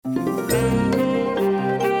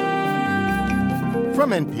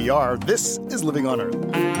From NPR, this is Living on Earth.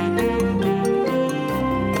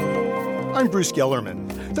 I'm Bruce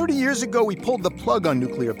Gellerman. 30 years ago, we pulled the plug on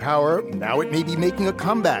nuclear power. Now it may be making a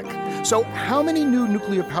comeback. So how many new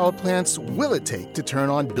nuclear power plants will it take to turn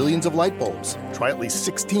on billions of light bulbs? Try at least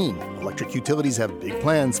 16. Electric utilities have big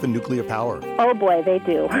plans for nuclear power. Oh, boy, they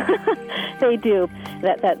do. They do.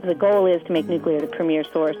 That the goal is to make nuclear the premier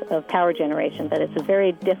source of power generation, but it's a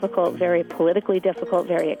very difficult, very politically difficult,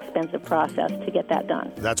 very expensive process to get that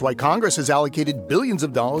done. That's why Congress has allocated billions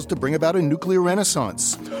of dollars to bring about a nuclear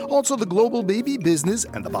renaissance. Also, the global baby business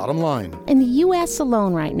and the bottom line. In the U.S.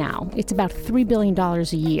 alone right now, it's about $3 billion a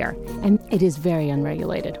year, and it is very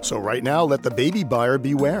unregulated. So right now, let the baby buyer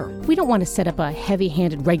beware. We don't want to set up a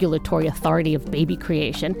heavy-handed regulatory authority of baby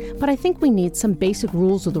creation, but I think we need some basic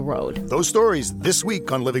rules of the road. Those stories this week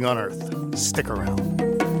on Living on Earth. Stick around.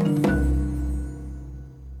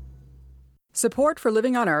 Support for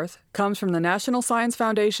Living on Earth comes from the National Science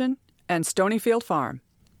Foundation and Stonyfield Farm.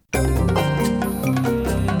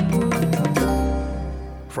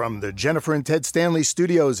 From the Jennifer and Ted Stanley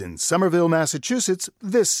studios in Somerville, Massachusetts,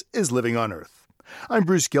 this is Living on Earth. I'm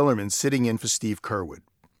Bruce Gellerman, sitting in for Steve Curwood.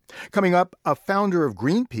 Coming up, a founder of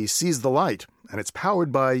Greenpeace sees the light, and it's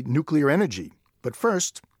powered by nuclear energy. But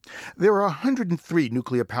first, there are 103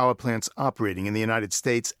 nuclear power plants operating in the United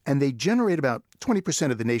States, and they generate about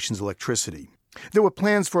 20% of the nation's electricity. There were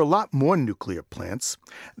plans for a lot more nuclear plants.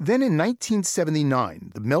 Then in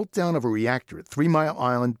 1979, the meltdown of a reactor at 3 Mile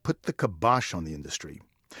Island put the kibosh on the industry.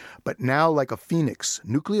 But now, like a phoenix,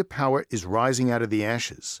 nuclear power is rising out of the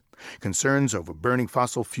ashes. Concerns over burning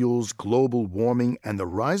fossil fuels, global warming, and the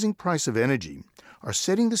rising price of energy are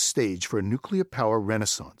setting the stage for a nuclear power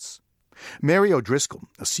renaissance. Mary O'Driscoll,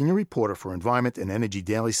 a senior reporter for Environment and Energy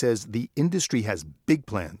Daily, says the industry has big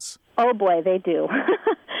plans. Oh, boy, they do.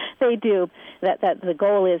 They do. That the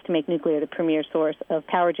goal is to make nuclear the premier source of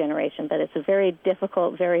power generation, but it's a very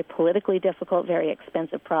difficult, very politically difficult, very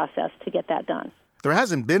expensive process to get that done. There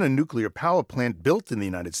hasn't been a nuclear power plant built in the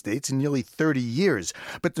United States in nearly 30 years.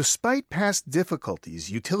 But despite past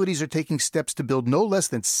difficulties, utilities are taking steps to build no less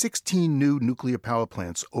than 16 new nuclear power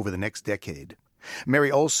plants over the next decade.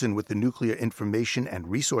 Mary Olson with the Nuclear Information and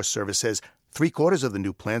Resource Service says 3/4 of the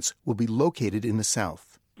new plants will be located in the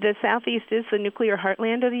South. The Southeast is the nuclear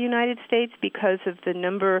heartland of the United States because of the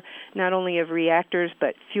number not only of reactors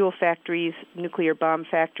but fuel factories, nuclear bomb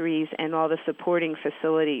factories, and all the supporting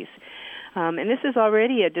facilities. And this is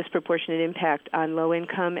already a disproportionate impact on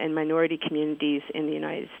low-income and minority communities in the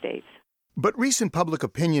United States. But recent public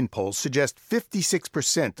opinion polls suggest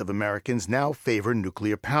 56% of Americans now favor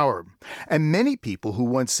nuclear power. And many people who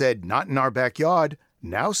once said, not in our backyard,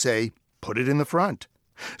 now say, put it in the front.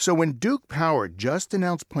 So when Duke Power just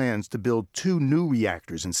announced plans to build 2 new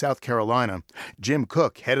reactors in South Carolina, Jim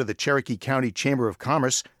Cook, head of the Cherokee County Chamber of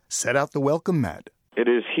Commerce, set out the welcome mat. It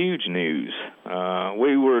is huge news.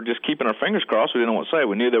 We were just keeping our fingers crossed. We didn't know what to say.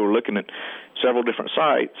 We knew they were looking at several different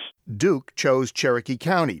sites. Duke chose Cherokee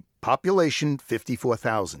County, population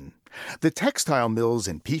 54,000. The textile mills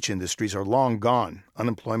and peach industries are long gone.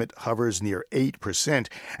 Unemployment hovers near 8%.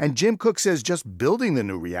 And Jim Cook says just building the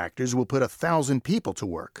new reactors will put 1,000 people to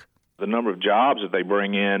work. The number of jobs that they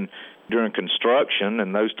bring in during construction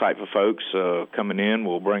and those type of folks coming in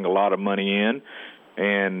will bring a lot of money in.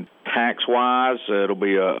 And tax-wise, it'll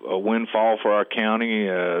be a windfall for our county.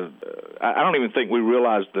 I don't even think we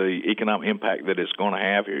realize the economic impact that it's going to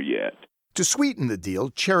have here yet. To sweeten the deal,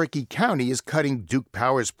 Cherokee County is cutting Duke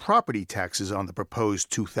Power's property taxes on the proposed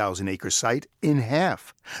 2,000-acre site in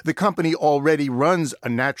half. The company already runs a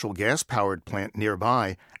natural gas-powered plant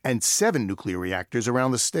nearby and 7 nuclear reactors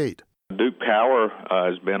around the state. Duke Power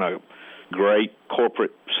has been a great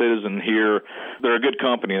corporate citizen here. They're a good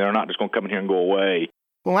company. They're not just going to come in here and go away.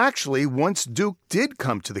 Well, actually, once Duke did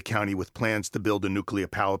come to the county with plans to build a nuclear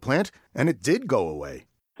power plant, and it did go away.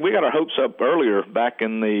 We got our hopes up earlier back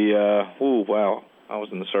in the, I was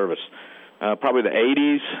in the service. Probably the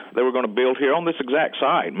 80s, they were going to build here on this exact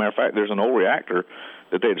site. Matter of fact, there's an old reactor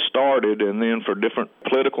that they had started, and then for different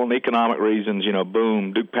political and economic reasons,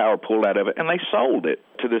 boom, Duke Power pulled out of it, and they sold it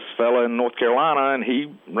to this fella in North Carolina, and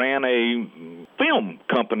he ran a film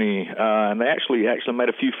company, and they actually made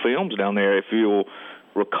a few films down there, if you'll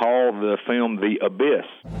recall the film The Abyss.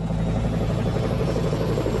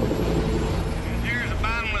 Here's a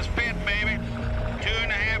bottomless pit, baby.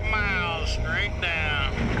 2.5 miles straight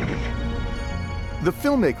down. The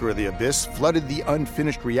filmmaker of The Abyss flooded the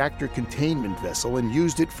unfinished reactor containment vessel and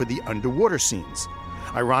used it for the underwater scenes.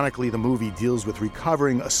 Ironically, the movie deals with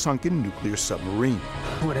recovering a sunken nuclear submarine.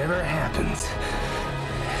 Whatever happens,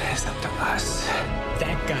 it's up to us.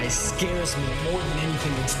 That guy scares me more than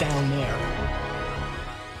anything that's down there.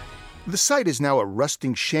 The site is now a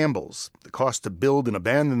rusting shambles. The cost to build and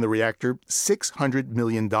abandon the reactor, $600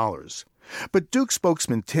 million. But Duke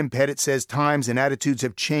spokesman Tim Pettit says times and attitudes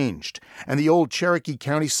have changed, and the old Cherokee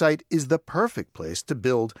County site is the perfect place to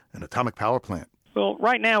build an atomic power plant. Well,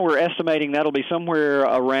 right now we're estimating that'll be somewhere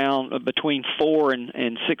around between $4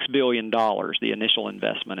 and $6 billion, the initial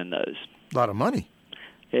investment in those. A lot of money.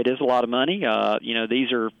 It is a lot of money.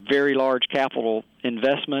 These are very large capital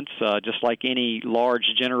investments, just like any large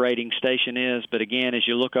generating station is. But again, as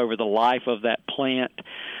you look over the life of that plant,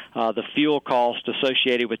 the fuel cost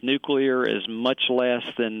associated with nuclear is much less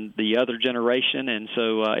than the other generation, and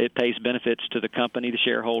so it pays benefits to the company, the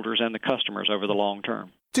shareholders, and the customers over the long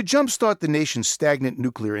term. To jumpstart the nation's stagnant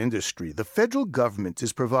nuclear industry, the federal government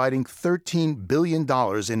is providing $13 billion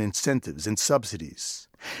in incentives and subsidies.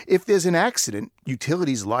 If there's an accident,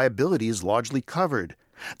 utilities' liability is largely covered.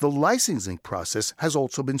 The licensing process has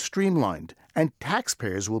also been streamlined, and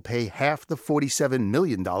taxpayers will pay half the $47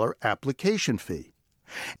 million application fee.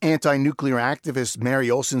 Anti-nuclear activist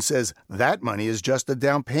Mary Olson says that money is just a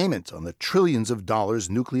down payment on the trillions of dollars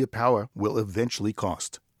nuclear power will eventually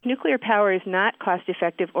cost. Nuclear power is not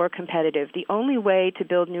cost-effective or competitive. The only way to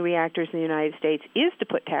build new reactors in the United States is to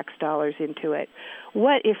put tax dollars into it.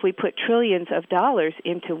 What if we put trillions of dollars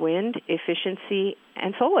into wind, efficiency,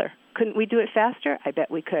 and solar? Couldn't we do it faster? I bet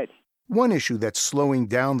we could. One issue that's slowing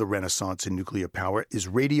down the renaissance in nuclear power is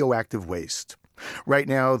radioactive waste. Right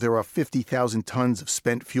now, there are 50,000 tons of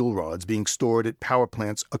spent fuel rods being stored at power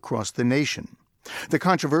plants across the nation. The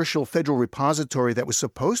controversial federal repository that was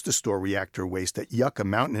supposed to store reactor waste at Yucca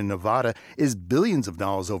Mountain in Nevada is billions of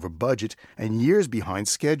dollars over budget and years behind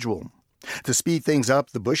schedule. To speed things up,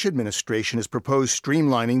 the Bush administration has proposed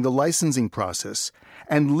streamlining the licensing process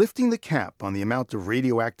and lifting the cap on the amount of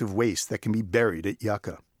radioactive waste that can be buried at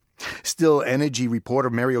Yucca. Still, energy reporter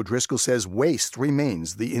Mary O'Driscoll says waste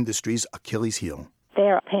remains the industry's Achilles heel. They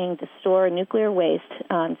are paying to store nuclear waste,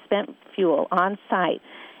 spent fuel, on site,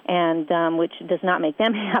 and which does not make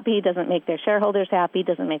them happy, doesn't make their shareholders happy,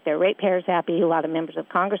 doesn't make their ratepayers happy. A lot of members of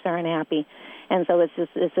Congress are unhappy. And so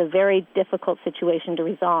it's a very difficult situation to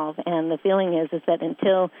resolve. And the feeling is that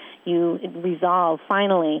until you resolve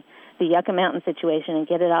finally the Yucca Mountain situation and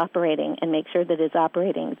get it operating and make sure that it's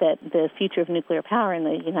operating, that the future of nuclear power in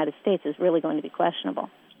the United States is really going to be questionable.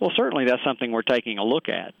 Well, certainly that's something we're taking a look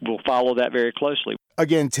at. We'll follow that very closely.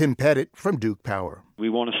 Again, Tim Pettit from Duke Power. We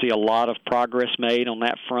want to see a lot of progress made on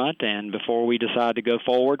that front, and before we decide to go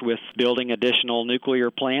forward with building additional nuclear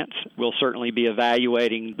plants, we'll certainly be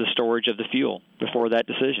evaluating the storage of the fuel before that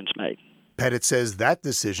decision's made. Pettit says that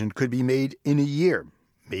decision could be made in a year,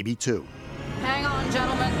 maybe two. Hang on,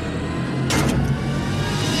 gentlemen.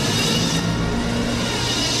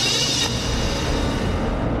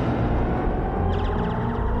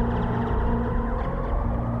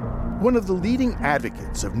 One of the leading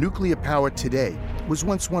advocates of nuclear power today was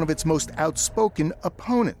once one of its most outspoken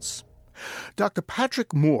opponents. Dr.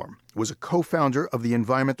 Patrick Moore was a co-founder of the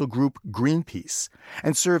environmental group Greenpeace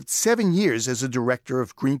and served 7 years as a director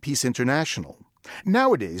of Greenpeace International.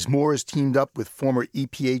 Nowadays, Moore has teamed up with former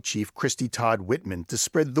EPA Chief Christy Todd Whitman to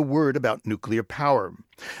spread the word about nuclear power.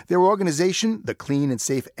 Their organization, the Clean and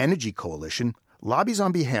Safe Energy Coalition, lobbies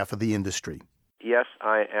on behalf of the industry. Yes,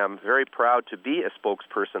 I am very proud to be a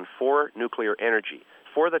spokesperson for nuclear energy,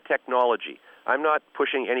 for the technology. I'm not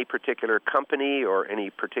pushing any particular company or any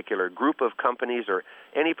particular group of companies or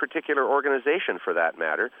any particular organization for that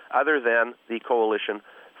matter, other than the Coalition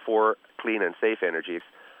for Clean and Safe Energy.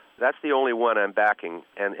 That's the only one I'm backing,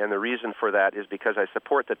 and the reason for that is because I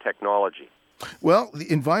support the technology. Well, the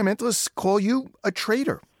environmentalists call you a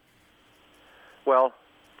traitor. Well,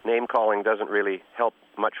 name-calling doesn't really help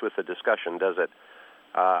much with the discussion, does it?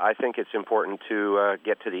 I think it's important to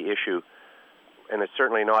get to the issue, and it's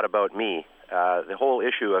certainly not about me. The whole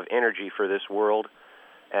issue of energy for this world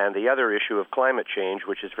and the other issue of climate change,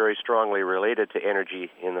 which is very strongly related to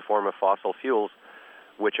energy in the form of fossil fuels,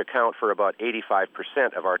 which account for about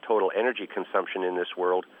 85% of our total energy consumption in this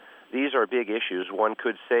world. These are big issues. One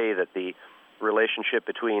could say that the relationship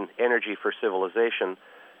between energy for civilization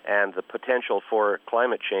and the potential for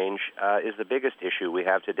climate change is the biggest issue we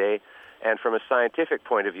have today, and from a scientific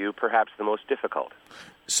point of view, perhaps the most difficult.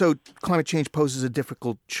 So climate change poses a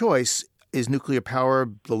difficult choice. Is nuclear power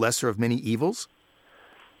the lesser of many evils?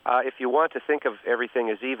 If you want to think of everything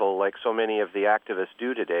as evil, like so many of the activists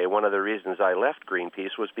do today, one of the reasons I left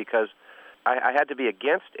Greenpeace was because I had to be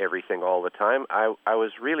against everything all the time. I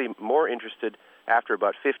was really more interested, after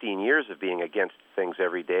about 15 years of being against things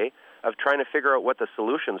every day, of trying to figure out what the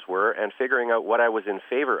solutions were and figuring out what I was in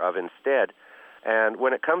favor of instead. And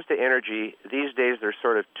when it comes to energy, these days there's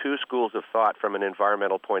sort of two schools of thought from an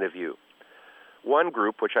environmental point of view. One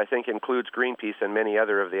group, which I think includes Greenpeace and many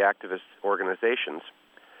other of the activist organizations,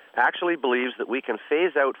 actually believes that we can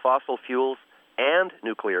phase out fossil fuels and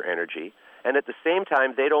nuclear energy, and at the same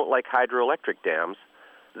time they don't like hydroelectric dams.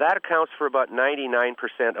 That accounts for about 99%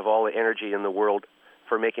 of all the energy in the world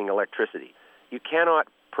for making electricity. You cannot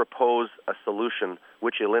propose a solution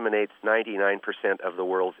which eliminates 99% of the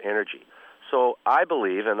world's energy. So I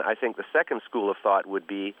believe, and I think the second school of thought would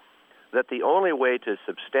be, that the only way to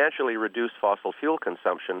substantially reduce fossil fuel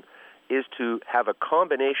consumption is to have a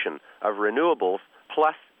combination of renewables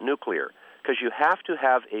plus nuclear, because you have to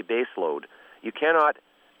have a base load. You cannot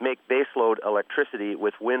make baseload electricity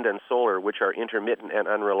with wind and solar, which are intermittent and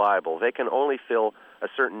unreliable. They can only fill a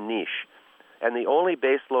certain niche. And the only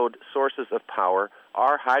baseload sources of power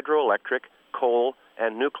are hydroelectric, coal,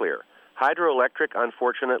 and nuclear. Hydroelectric,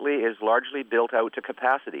 unfortunately, is largely built out to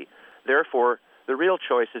capacity. Therefore, the real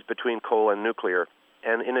choice is between coal and nuclear.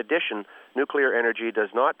 And in addition, nuclear energy does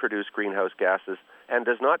not produce greenhouse gases and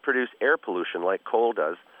does not produce air pollution like coal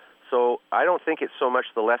does. So I don't think it's so much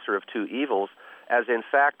the lesser of two evils as, in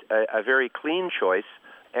fact, a very clean choice,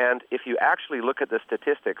 and if you actually look at the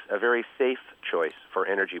statistics, a very safe choice for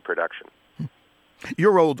energy production.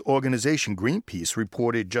 Your old organization, Greenpeace,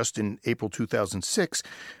 reported just in April 2006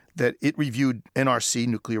 that it reviewed NRC,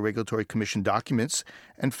 Nuclear Regulatory Commission documents,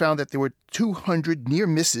 and found that there were 200 near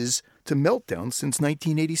misses to meltdown since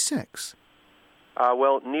 1986.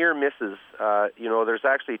 Well, near misses, there's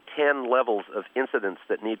actually 10 levels of incidents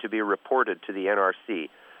that need to be reported to the NRC.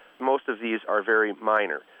 Most of these are very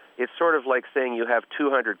minor. It's sort of like saying you have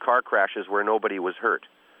 200 car crashes where nobody was hurt.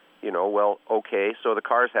 Okay, so the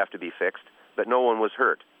cars have to be fixed, but no one was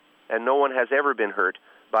hurt. And no one has ever been hurt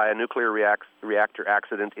by a nuclear reactor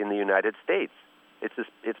accident in the United States.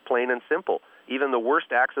 It's plain and simple. Even the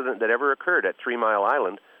worst accident that ever occurred at 3 Mile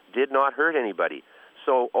Island did not hurt anybody.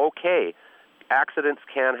 So, okay, accidents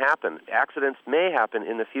can happen. Accidents may happen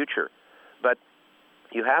in the future. But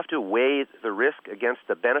you have to weigh the risk against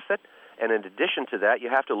the benefit, and in addition to that, you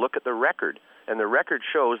have to look at the record. And the record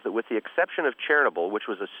shows that with the exception of Chernobyl, which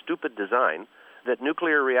was a stupid design, that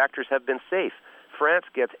nuclear reactors have been safe. France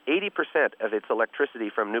gets 80% of its electricity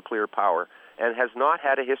from nuclear power and has not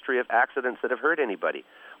had a history of accidents that have hurt anybody.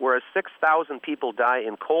 Whereas 6,000 people die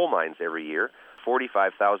in coal mines every year,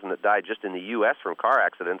 45,000 that die just in the U.S. from car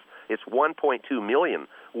accidents. It's 1.2 million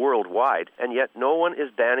worldwide, and yet no one is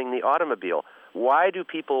banning the automobile. Why do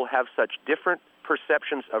people have such different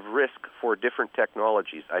perceptions of risk for different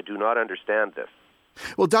technologies? I do not understand this.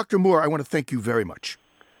 Well, Dr. Moore, I want to thank you very much.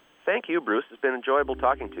 Thank you, Bruce. It's been enjoyable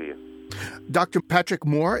talking to you. Dr. Patrick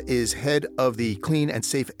Moore is head of the Clean and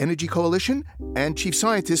Safe Energy Coalition and chief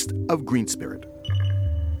scientist of Green Spirit.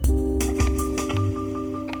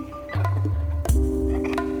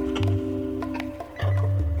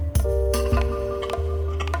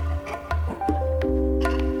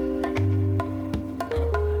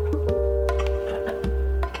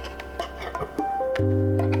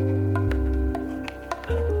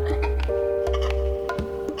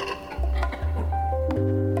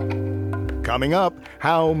 Coming up,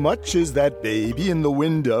 how much is that baby in the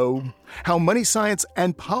window? How money, science,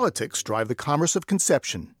 and politics drive the commerce of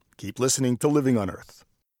conception. Keep listening to Living on Earth.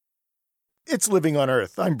 It's Living on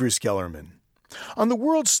Earth. I'm Bruce Gellerman. On the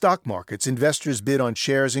world's stock markets, investors bid on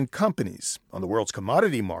shares in companies. On the world's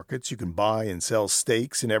commodity markets, you can buy and sell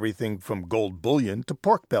stakes in everything from gold bullion to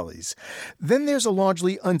pork bellies. Then there's a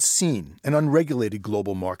largely unseen and unregulated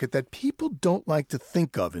global market that people don't like to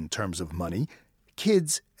think of in terms of money.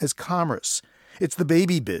 Kids as commerce. It's the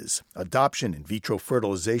baby biz, adoption, in vitro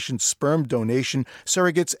fertilization, sperm donation,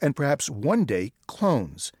 surrogates, and perhaps one day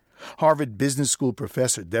clones. Harvard Business School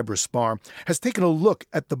professor Deborah Spar has taken a look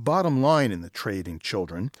at the bottom line in the trade in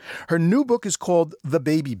children. Her new book is called The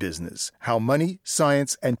Baby Business: How Money,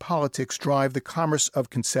 Science, and Politics Drive the Commerce of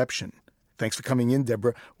Conception. Thanks for coming in,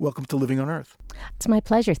 Deborah. Welcome to Living on Earth. It's my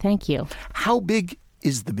pleasure. Thank you. How big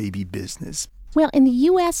is the baby business? Well, in the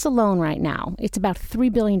U.S. alone right now, it's about $3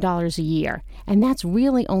 billion a year, and that's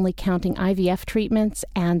really only counting IVF treatments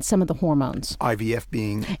and some of the hormones. IVF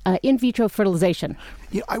being? In vitro fertilization.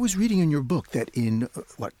 I was reading in your book that in,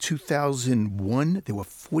 2001, there were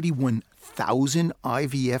 41,000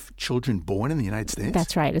 IVF children born in the United States?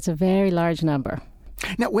 That's right. It's a very large number.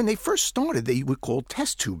 Now, when they first started, they were called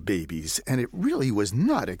test tube babies, and it really was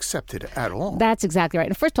not accepted at all. That's exactly right.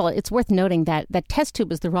 And first of all, it's worth noting that test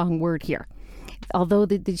tube is the wrong word here. Although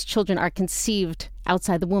these children are conceived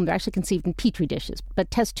outside the womb, they're actually conceived in petri dishes.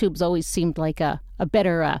 But test tubes always seemed like a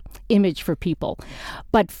better image for people.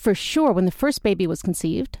 But for sure, when the first baby was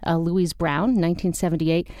conceived, Louise Brown,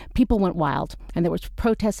 1978, people went wild. And there was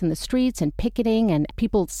protests in the streets and picketing, and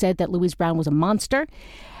people said that Louise Brown was a monster.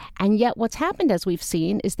 And yet what's happened, as we've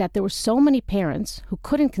seen, is that there were so many parents who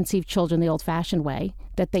couldn't conceive children the old-fashioned way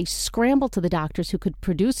that they scrambled to the doctors who could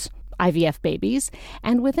produce IVF babies.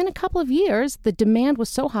 And within a couple of years, the demand was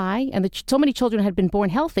so high and so many children had been born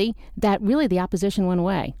healthy that really the opposition went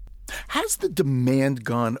away. Has the demand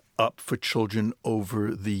gone up for children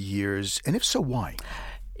over the years? And if so, why?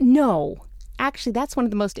 No. Actually, that's one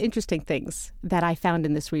of the most interesting things that I found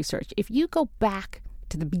in this research. If you go back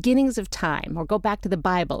to the beginnings of time, or go back to the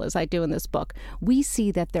Bible, as I do in this book, we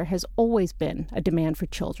see that there has always been a demand for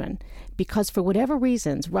children because for whatever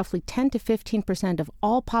reasons, roughly 10 to 15% of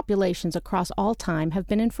all populations across all time have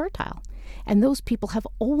been infertile. And those people have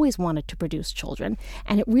always wanted to produce children.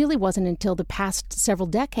 And it really wasn't until the past several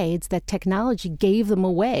decades that technology gave them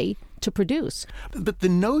a way to produce. But the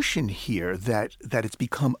notion here that it's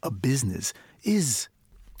become a business is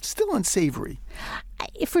still unsavory.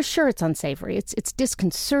 For sure it's unsavory. It's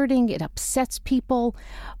disconcerting. It upsets people.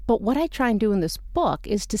 But what I try and do in this book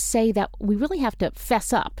is to say that we really have to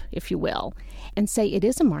fess up, if you will, and say it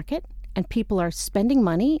is a market and people are spending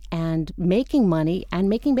money and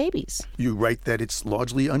making babies. You write that it's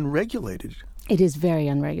largely unregulated. It is very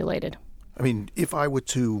unregulated. I mean, if I were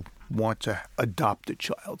to want to adopt a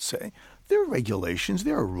child, say, there are regulations,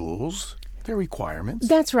 there are rules. Their requirements.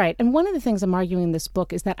 That's right. And one of the things I'm arguing in this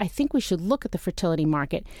book is that I think we should look at the fertility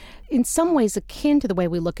market in some ways akin to the way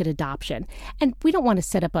we look at adoption. And we don't want to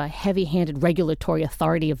set up a heavy-handed regulatory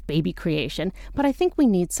authority of baby creation, but I think we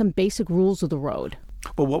need some basic rules of the road.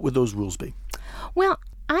 Well, what would those rules be? Well,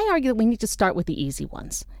 I argue that we need to start with the easy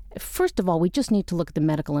ones. First of all, we just need to look at the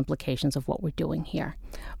medical implications of what we're doing here.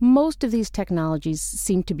 Most of these technologies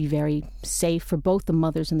seem to be very safe for both the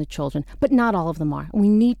mothers and the children, but not all of them are. We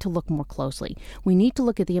need to look more closely. We need to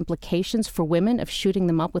look at the implications for women of shooting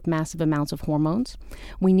them up with massive amounts of hormones.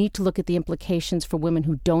 We need to look at the implications for women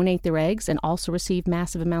who donate their eggs and also receive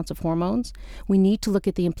massive amounts of hormones. We need to look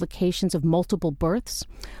at the implications of multiple births,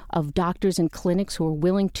 of doctors and clinics who are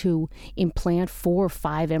willing to implant 4 or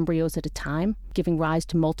 5 embryos at a time, giving rise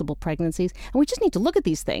to multiple pregnancies. And we just need to look at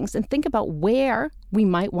these things and think about where we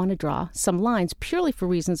might want to draw some lines purely for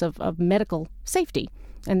reasons of medical safety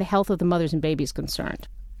and the health of the mothers and babies concerned.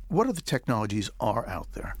 What other technologies are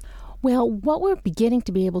out there? Well, what we're beginning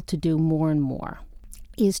to be able to do more and more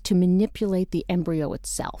is to manipulate the embryo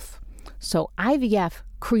itself. So IVF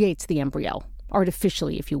creates the embryo,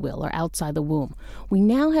 artificially, if you will, or outside the womb. We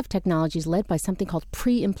now have technologies led by something called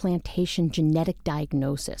pre-implantation genetic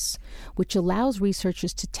diagnosis, which allows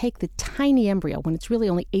researchers to take the tiny embryo, when it's really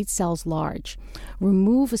only 8 cells large,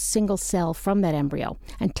 remove a single cell from that embryo,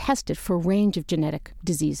 and test it for a range of genetic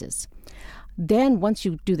diseases. Then, once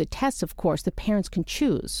you do the tests, of course, the parents can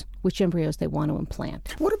choose which embryos they want to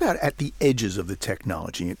implant. What about at the edges of the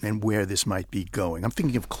technology and where this might be going? I'm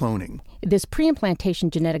thinking of cloning. This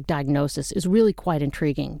pre-implantation genetic diagnosis is really quite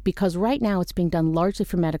intriguing because right now it's being done largely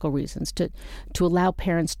for medical reasons, to allow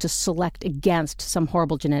parents to select against some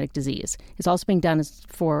horrible genetic disease. It's also being done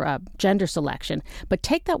for gender selection. But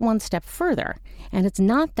take that one step further, and it's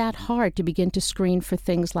not that hard to begin to screen for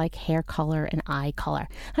things like hair color and eye color.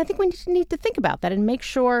 And I think we need to think about that and make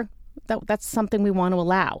sure that's something we want to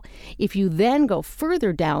allow. If you then go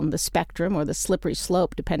further down the spectrum or the slippery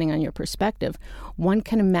slope, depending on your perspective, one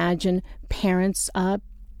can imagine parents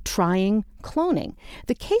trying cloning.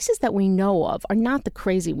 The cases that we know of are not the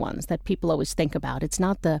crazy ones that people always think about. It's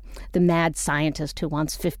not the mad scientist who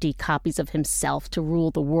wants 50 copies of himself to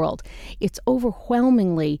rule the world. It's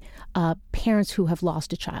overwhelmingly parents who have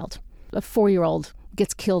lost a child. A 4-year-old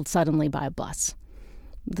gets killed suddenly by a bus.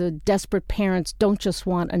 The desperate parents don't just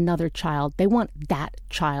want another child, they want that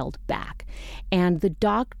child back. And the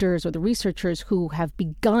doctors or the researchers who have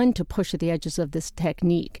begun to push at the edges of this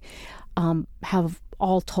technique have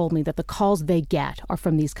all told me that the calls they get are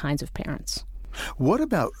from these kinds of parents. What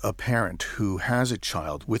about a parent who has a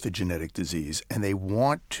child with a genetic disease and they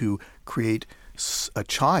want to create a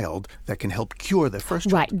child that can help cure their first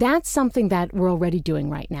child? Right. That's something that we're already doing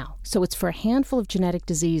right now. So it's for a handful of genetic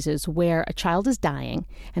diseases where a child is dying,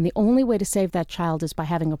 and the only way to save that child is by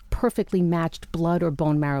having a perfectly matched blood or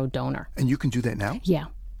bone marrow donor. And you can do that now? Yeah.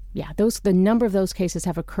 Yeah, the number of those cases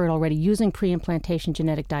have occurred already using pre-implantation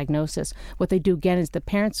genetic diagnosis. What they do again is the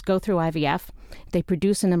parents go through IVF, they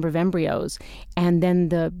produce a number of embryos, and then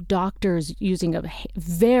the doctors, using a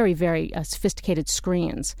very, very sophisticated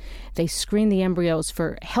screens, they screen the embryos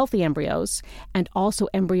for healthy embryos and also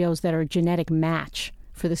embryos that are a genetic match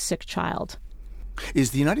for the sick child.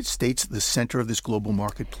 Is the United States the center of this global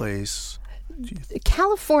marketplace?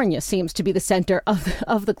 California seems to be the center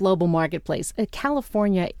of the global marketplace.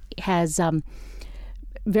 California has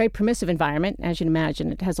very permissive environment, as you'd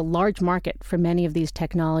imagine. It has a large market for many of these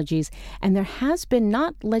technologies, and there has been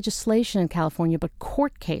not legislation in California, but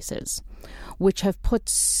court cases, which have put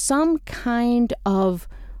some kind of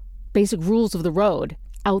basic rules of the road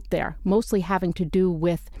out there, mostly having to do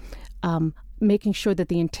with making sure that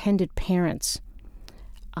the intended parents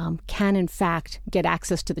can, in fact, get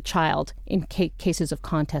access to the child in cases of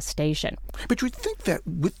contestation. But you'd think that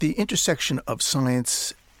with the intersection of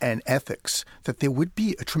science and ethics, that there would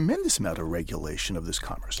be a tremendous amount of regulation of this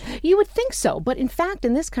commerce. You would think so, but in fact,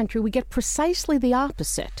 in this country, we get precisely the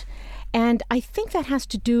opposite. And I think that has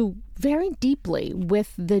to do very deeply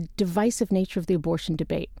with the divisive nature of the abortion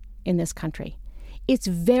debate in this country. It's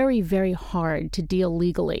very, very hard to deal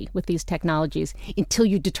legally with these technologies until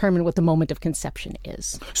you determine what the moment of conception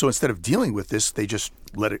is. So instead of dealing with this, they just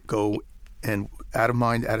let it go and out of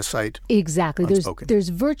mind, out of sight. Exactly. Unspoken. There's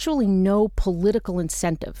virtually no political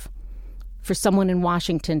incentive for someone in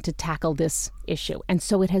Washington to tackle this issue. And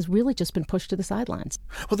so it has really just been pushed to the sidelines.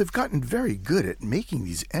 Well, they've gotten very good at making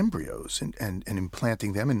these embryos and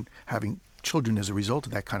implanting them and having children as a result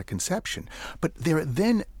of that kind of conception. But there are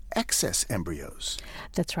then excess embryos.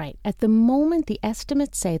 That's right. At the moment, the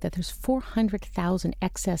estimates say that there's 400,000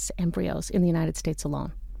 excess embryos in the United States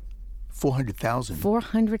alone. 400,000?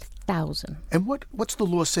 400,000. And what's the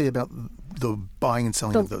law say about the buying and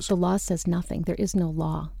selling of those? The law says nothing. There is no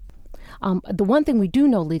law. The one thing we do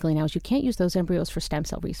know legally now is you can't use those embryos for stem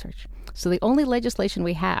cell research. So the only legislation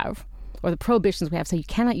we have, or the prohibitions we have, say you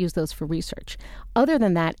cannot use those for research. Other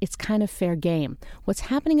than that, it's kind of fair game. What's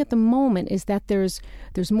happening at the moment is that there's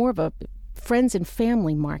more of a friends and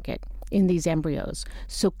family market in these embryos.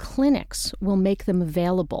 So clinics will make them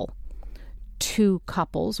available to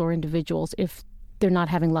couples or individuals if they're not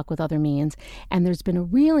having luck with other means. And there's been a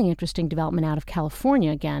really interesting development out of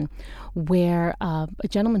California again, where a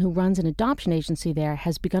gentleman who runs an adoption agency there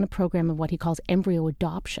has begun a program of what he calls embryo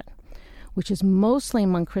adoption, which is mostly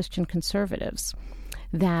among Christian conservatives,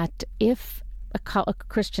 that if a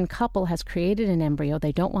Christian couple has created an embryo,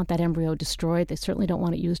 they don't want that embryo destroyed, they certainly don't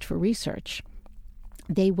want it used for research,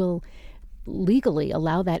 they will legally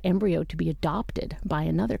allow that embryo to be adopted by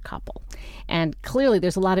another couple. And clearly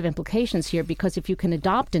there's a lot of implications here, because if you can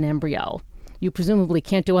adopt an embryo, you presumably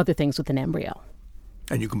can't do other things with an embryo.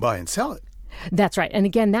 And you can buy and sell it. That's right. And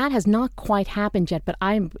again, that has not quite happened yet, but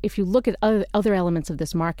if you look at other elements of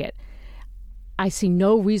this market, I see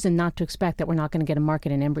no reason not to expect that we're not going to get a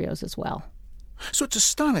market in embryos as well. So it's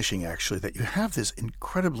astonishing, actually, that you have this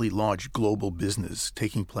incredibly large global business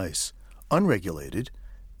taking place, unregulated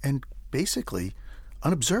and basically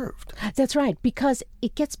unobserved. That's right, because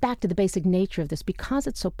it gets back to the basic nature of this. Because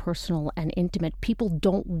it's so personal and intimate, people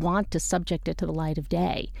don't want to subject it to the light of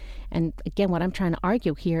day. And again, what I'm trying to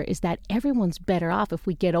argue here is that everyone's better off if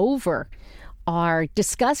we get over our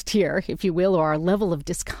disgust here, if you will, or our level of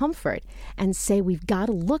discomfort, and say we've got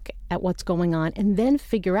to look at what's going on and then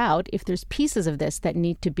figure out if there's pieces of this that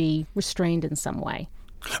need to be restrained in some way.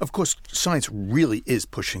 Of course, science really is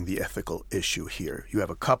pushing the ethical issue here. You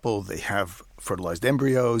have a couple, they have fertilized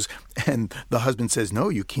embryos, and the husband says, no,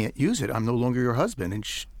 you can't use it. I'm no longer your husband. And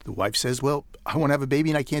the wife says, well, I want to have a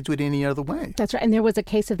baby and I can't do it any other way. That's right. And there was a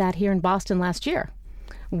case of that here in Boston last year,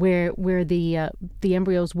 where the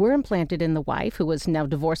embryos were implanted in the wife, who was now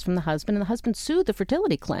divorced from the husband, and the husband sued the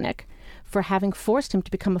fertility clinic for having forced him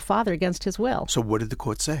to become a father against his will. So what did the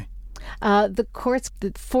court say? The courts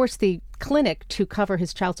forced the clinic to cover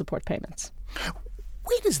his child support payments.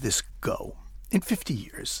 Where does this go? In 50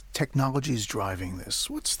 years, technology is driving this.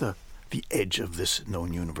 What's the edge of this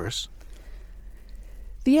known universe?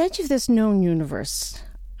 The edge of this known universe,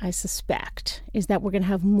 I suspect, is that we're going to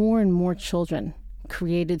have more and more children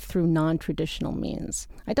created through non-traditional means.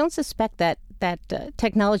 I don't suspect that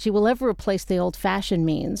technology will ever replace the old-fashioned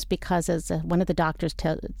means, because, as one of the doctors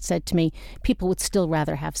said to me, people would still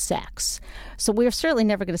rather have sex. So we're certainly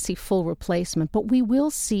never going to see full replacement, but we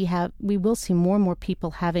will see more and more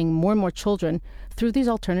people having more and more children through these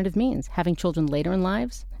alternative means, having children later in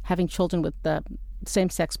lives, having children with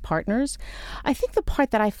same-sex partners. I think the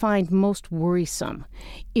part that I find most worrisome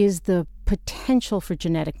is the potential for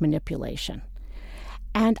genetic manipulation.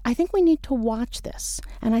 And I think we need to watch this.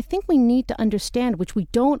 And I think we need to understand, which we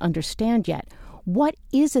don't understand yet, what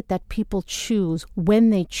is it that people choose when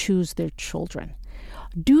they choose their children?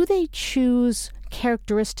 Do they choose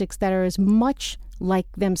characteristics that are as much like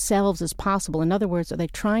themselves as possible? In other words, are they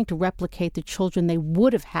trying to replicate the children they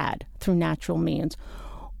would have had through natural means?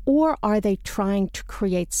 Or are they trying to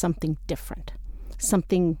create something different,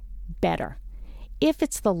 something better? If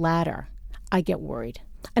it's the latter, I get worried.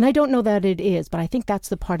 And I don't know that it is, but I think that's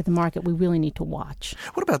the part of the market we really need to watch.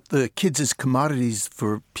 What about the kids as commodities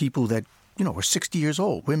for people that, are 60 years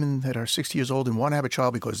old, women that are 60 years old and want to have a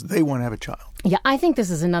child because they want to have a child? Yeah, I think this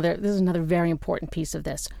is another very important piece of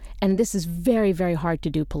this. And this is very, very hard to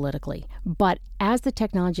do politically. But as the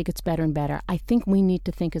technology gets better and better, I think we need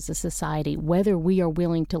to think as a society whether we are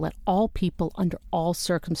willing to let all people under all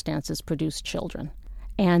circumstances produce children.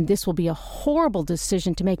 And this will be a horrible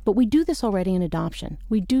decision to make. But we do this already in adoption.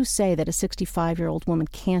 We do say that a 65-year-old woman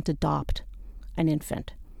can't adopt an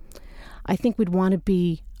infant. I think we'd want to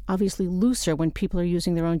be obviously looser when people are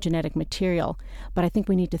using their own genetic material, but I think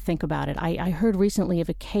we need to think about it. I heard recently of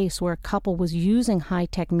a case where a couple was using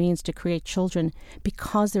high-tech means to create children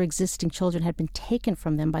because their existing children had been taken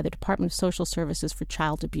from them by the Department of Social Services for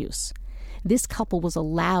child abuse. This couple was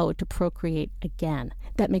allowed to procreate again.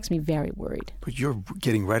 That makes me very worried. But you're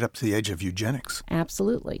getting right up to the edge of eugenics.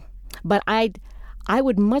 Absolutely. But I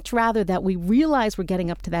would much rather that we realize we're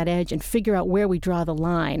getting up to that edge and figure out where we draw the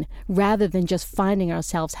line rather than just finding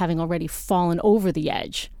ourselves having already fallen over the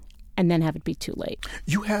edge and then have it be too late.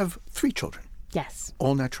 You have 3 children. Yes.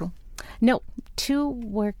 All natural? No. 2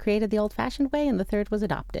 were created the old-fashioned way and the 3rd was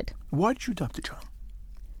adopted. Why did you adopt a child?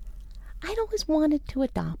 I'd always wanted to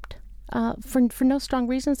adopt. For no strong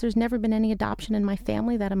reasons. There's never been any adoption in my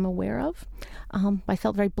family that I'm aware of. I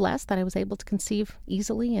felt very blessed that I was able to conceive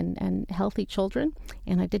easily and healthy children.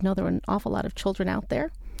 And I did know there were an awful lot of children out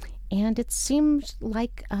there. And it seemed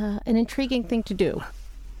like an intriguing thing to do.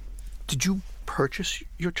 Did you purchase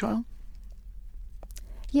your child?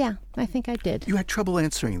 Yeah, I think I did. You had trouble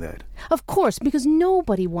answering that. Of course, because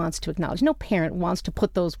nobody wants to acknowledge. No parent wants to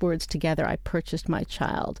put those words together, I purchased my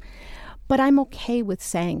child. But I'm okay with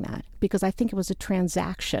saying that because I think it was a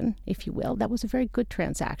transaction, if you will. That was a very good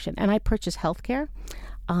transaction. And I purchased health care.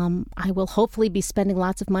 I will hopefully be spending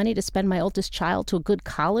lots of money to send my oldest child to a good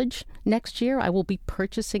college next year. I will be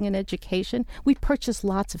purchasing an education. We purchase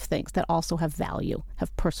lots of things that also have value,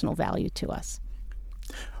 have personal value to us.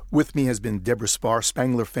 With me has been Deborah Spar,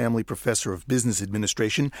 Spangler Family Professor of Business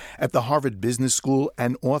Administration at the Harvard Business School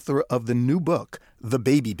and author of the new book, The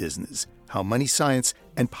Baby Business, How Money, Science,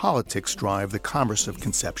 and Politics Drive the Commerce of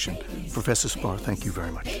Conception. Professor Spar, thank you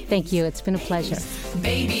very much. Thank you. It's been a pleasure.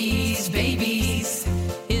 Babies, babies,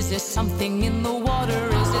 is there something in the water?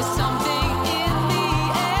 Is there something in the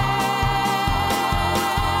air?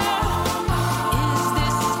 Is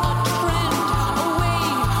this a trend, a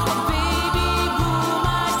wave, a baby boom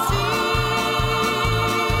I see?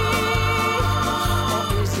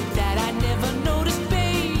 Or is it that I never noticed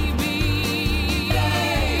babies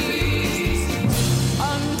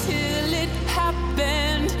until it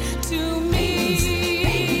happened to me?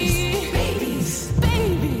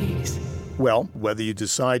 Babies. Well, whether you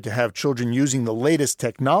decide to have children using the latest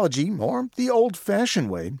technology or the old-fashioned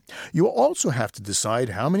way, you also have to decide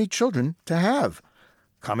how many children to have.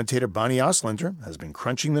 Commentator Bonnie Oslender has been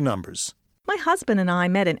crunching the numbers. My husband and I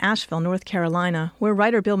met in Asheville, North Carolina, where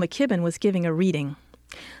writer Bill McKibben was giving a reading.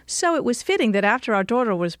 So it was fitting that after our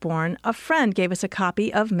daughter was born, a friend gave us a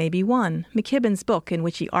copy of Maybe One, McKibben's book in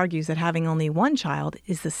which he argues that having only one child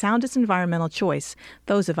is the soundest environmental choice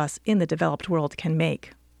those of us in the developed world can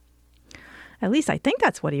make. At least I think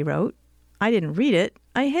that's what he wrote. I didn't read it,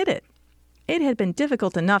 I hid it. It had been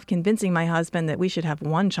difficult enough convincing my husband that we should have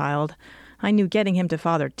one child. I knew getting him to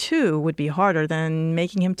father 2 would be harder than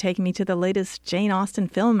making him take me to the latest Jane Austen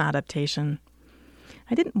film adaptation.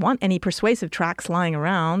 I didn't want any persuasive tracts lying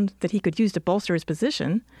around that he could use to bolster his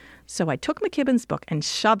position, so I took McKibben's book and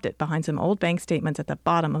shoved it behind some old bank statements at the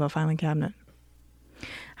bottom of a filing cabinet.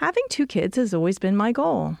 Having 2 kids has always been my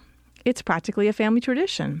goal. It's practically a family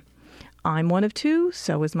tradition. I'm one of 2,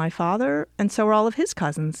 so is my father, and so are all of his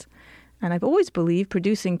cousins. And I've always believed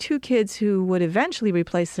producing 2 kids who would eventually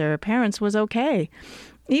replace their parents was okay,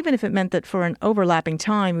 even if it meant that for an overlapping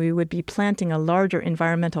time we would be planting a larger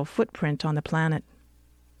environmental footprint on the planet.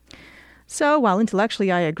 So while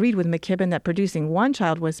intellectually I agreed with McKibben that producing one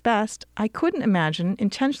child was best, I couldn't imagine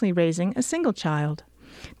intentionally raising a single child.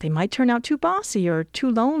 They might turn out too bossy or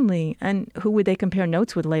too lonely, and who would they compare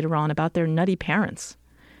notes with later on about their nutty parents?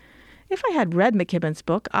 If I had read McKibben's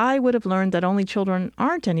book, I would have learned that only children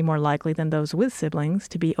aren't any more likely than those with siblings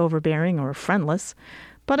to be overbearing or friendless,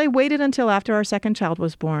 but I waited until after our second child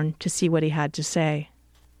was born to see what he had to say.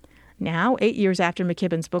 Now, 8 years after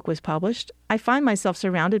McKibben's book was published, I find myself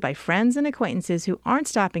surrounded by friends and acquaintances who aren't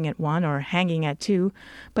stopping at 1 or hanging at 2,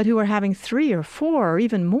 but who are having 3 or 4 or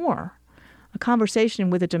even more. A conversation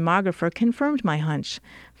with a demographer confirmed my hunch.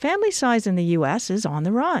 Family size in the U.S. is on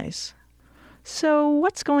the rise. So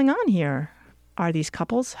what's going on here? Are these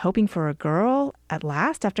couples hoping for a girl at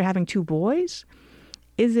last after having 2 boys?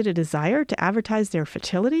 Is it a desire to advertise their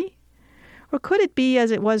fertility? Or could it be,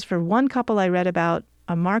 as it was for one couple I read about,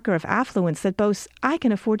 a marker of affluence that boasts, I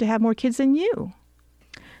can afford to have more kids than you?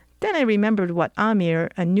 Then I remembered what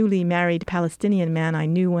Amir, a newly married Palestinian man I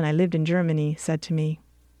knew when I lived in Germany, said to me.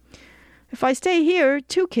 If I stay here,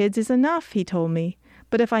 2 kids is enough, he told me.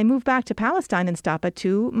 But if I move back to Palestine and stop at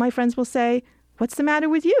 2, my friends will say, what's the matter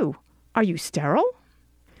with you? Are you sterile?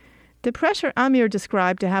 The pressure Amir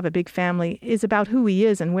described to have a big family is about who he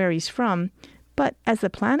is and where he's from. But as the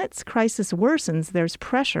planet's crisis worsens, there's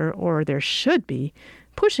pressure, or there should be,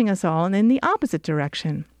 pushing us all in the opposite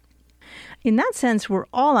direction. In that sense, we're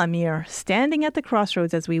all Amir, standing at the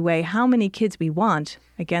crossroads as we weigh how many kids we want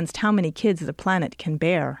against how many kids the planet can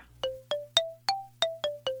bear.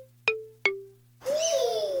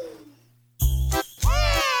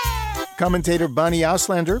 Commentator Bonnie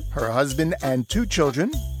Auslander, her husband, and 2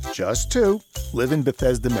 children, just 2, live in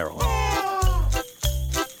Bethesda, Maryland.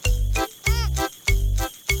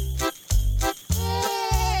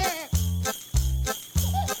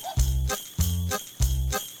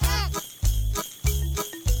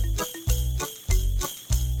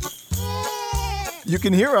 You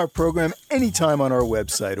can hear our program anytime on our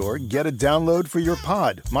website or get a download for your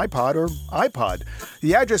pod, MyPod, or iPod.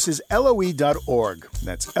 The address is loe.org.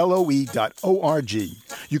 That's loe.org.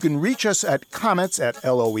 You can reach us at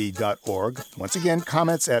comments@loe.org. Once again,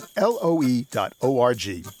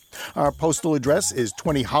 comments@loe.org. Our postal address is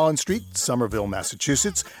 20 Holland Street, Somerville,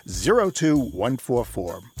 Massachusetts,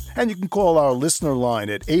 02144. And you can call our listener line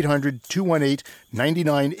at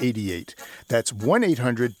 800-218-9988. That's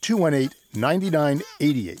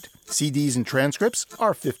 1-800-218-9988. CDs and transcripts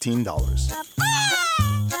are $15.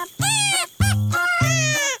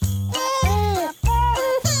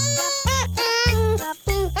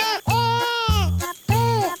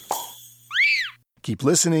 Keep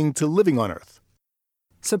listening to Living on Earth.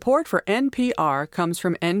 Support for NPR comes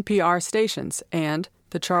from NPR stations and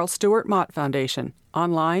the Charles Stewart Mott Foundation,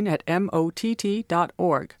 online at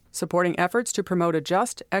mott.org, supporting efforts to promote a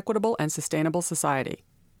just, equitable, and sustainable society.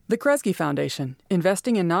 The Kresge Foundation,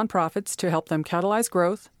 investing in nonprofits to help them catalyze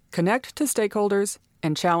growth, connect to stakeholders,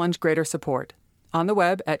 and challenge greater support, on the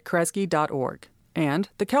web at kresge.org. And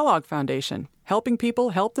the Kellogg Foundation, helping people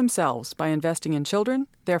help themselves by investing in children,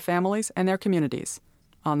 their families, and their communities,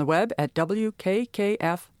 on the web at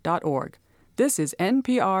wkkf.org. This is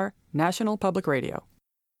NPR, National Public Radio.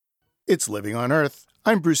 It's Living on Earth.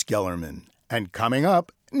 I'm Bruce Gellerman. And coming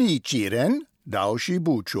up, Nichiren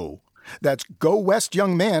Daoshibucho. That's Go West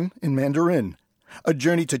Young Man in Mandarin. A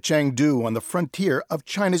journey to Chengdu on the frontier of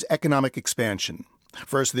China's economic expansion.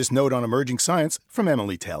 First, this note on emerging science from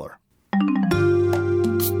Emily Taylor.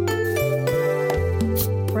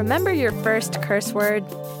 Remember your first curse word?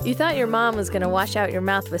 You thought your mom was going to wash out your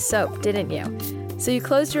mouth with soap, didn't you? So you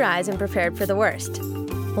closed your eyes and prepared for the worst.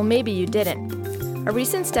 Well, maybe you didn't. A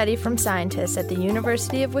recent study from scientists at the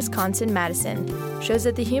University of Wisconsin-Madison shows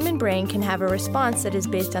that the human brain can have a response that is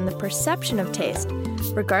based on the perception of taste,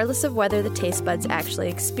 regardless of whether the taste buds actually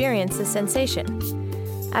experience the sensation.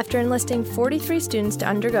 After enlisting 43 students to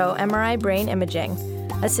undergo MRI brain imaging,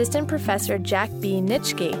 Assistant Professor Jack B.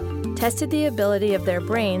 Nitschke tested the ability of their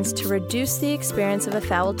brains to reduce the experience of a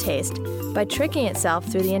foul taste by tricking itself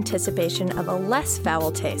through the anticipation of a less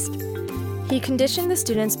foul taste. He conditioned the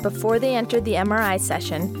students before they entered the MRI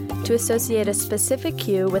session to associate a specific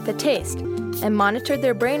cue with the taste and monitored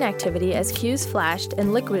their brain activity as cues flashed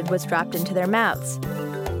and liquid was dropped into their mouths.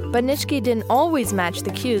 But Nitschke didn't always match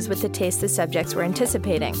the cues with the taste the subjects were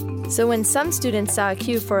anticipating. So when some students saw a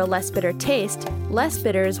cue for a less bitter taste, less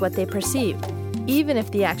bitter is what they perceived, even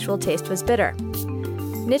if the actual taste was bitter.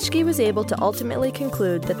 Nitschke was able to ultimately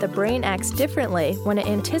conclude that the brain acts differently when it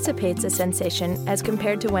anticipates a sensation as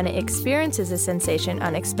compared to when it experiences a sensation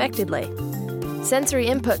unexpectedly. Sensory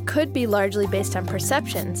input could be largely based on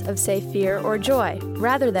perceptions of, say, fear or joy,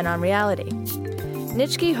 rather than on reality.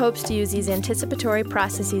 Nitschke hopes to use these anticipatory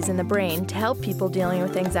processes in the brain to help people dealing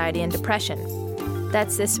with anxiety and depression.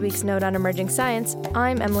 That's this week's Note on Emerging Science.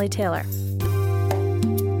 I'm Emily Taylor.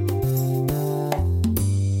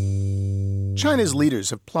 China's leaders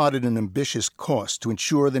have plotted an ambitious course to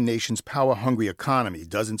ensure the nation's power-hungry economy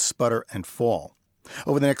doesn't sputter and fall.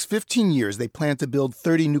 Over the next 15 years, they plan to build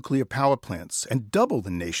 30 nuclear power plants and double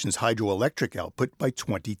the nation's hydroelectric output by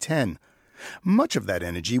 2010. Much of that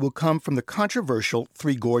energy will come from the controversial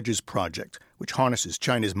Three Gorges project, which harnesses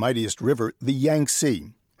China's mightiest river, the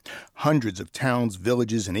Yangtze. Hundreds of towns,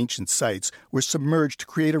 villages, and ancient sites were submerged to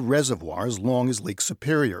create a reservoir as long as Lake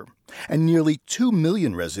Superior, and nearly 2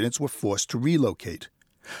 million residents were forced to relocate.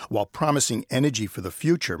 While promising energy for the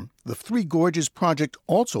future, the Three Gorges project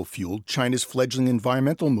also fueled China's fledgling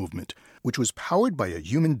environmental movement, which was powered by a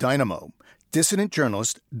human dynamo, dissident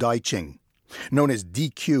journalist Dai Qing. Known as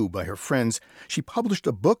DQ by her friends, she published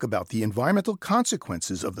a book about the environmental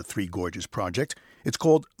consequences of the Three Gorges project. It's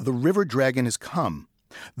called The River Dragon Has Come.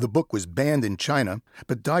 The book was banned in China,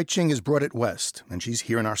 but Dai Qing has brought it west, and she's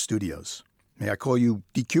here in our studios. May I call you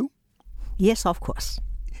DQ? Yes, of course.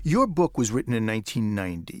 Your book was written in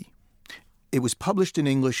 1990. It was published in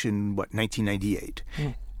English in, 1998.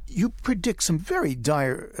 You predict some very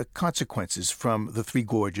dire consequences from the Three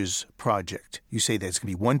Gorges project. You say there's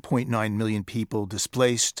going to be 1.9 million people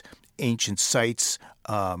displaced, ancient sites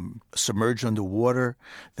submerged underwater,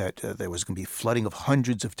 that there was going to be flooding of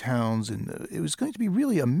hundreds of towns, and it was going to be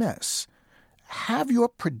really a mess. Have your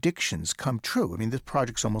predictions come true? I mean, this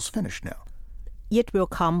project's almost finished now. It will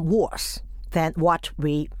come worse than what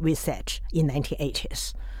we said in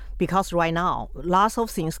 1980s. Because right now, lots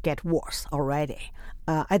of things get worse already.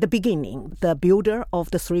 At the beginning, the builder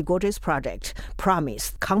of the Three Gorges project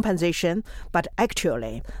promised compensation, but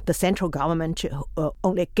actually the central government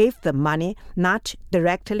only gave the money not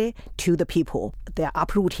directly to the people they are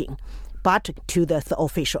uprooting, but to the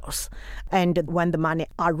officials. And when the money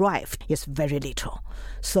arrived, it's very little.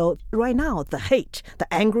 So right now, the hate,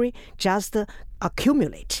 the angry just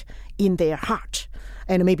accumulate in their heart.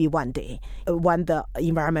 And maybe one day, when the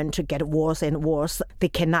environment gets worse and worse, they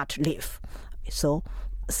cannot live. So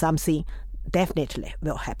something definitely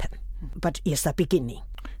will happen. But it's the beginning.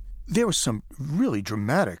 There were some really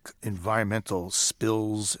dramatic environmental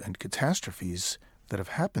spills and catastrophes that have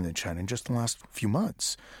happened in China in just the last few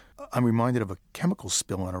months. I'm reminded of a chemical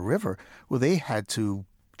spill on a river where they had to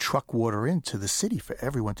truck water into the city for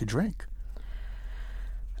everyone to drink.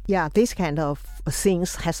 Yeah, this kind of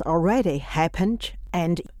things has already happened,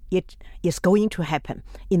 and it is going to happen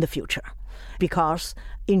in the future. Because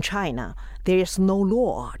in China, there is no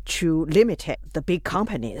law to limit the big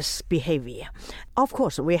companies' behavior. Of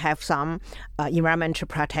course, we have some environmental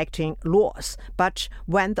protecting laws, but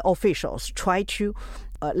when the officials try to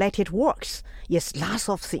let it work, yes, lots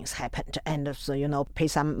of things happened. And so, pay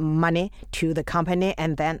some money to the company,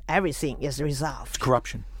 and then everything is resolved.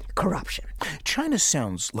 Corruption. China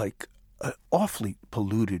sounds like an awfully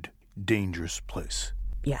polluted, dangerous place.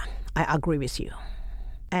 Yeah, I agree with you.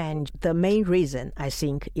 And the main reason, I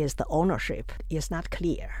think, is the ownership is not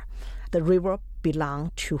clear. The river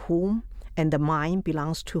belongs to whom, and the mine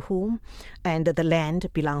belongs to whom, and the land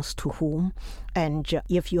belongs to whom. And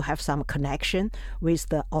if you have some connection with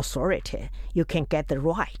the authority, you can get the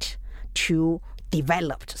right to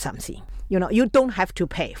develop something. You don't have to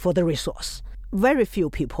pay for the resource. Very few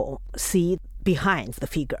people see behind the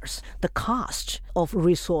figures. The cost of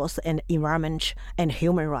resource and environment and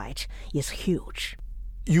human rights is huge.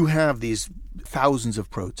 You have these thousands of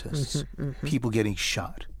protests, people getting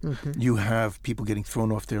shot. You have people getting thrown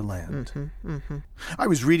off their land. I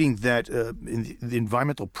was reading that the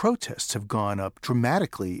environmental protests have gone up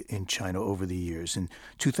dramatically in China over the years. In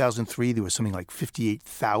 2003, there was something like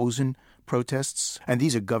 58,000 protests, and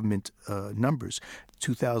these are government numbers.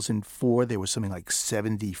 2004, there was something like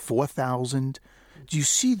 74,000. Do you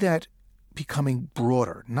see that becoming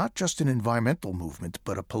broader, not just an environmental movement,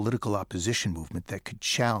 but a political opposition movement that could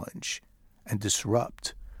challenge and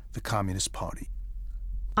disrupt the Communist Party?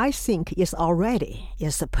 I think it's already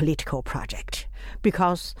a political project,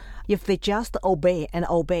 because if they just obey,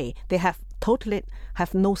 they totally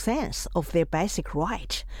have no sense of their basic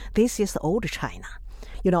right. This is old China.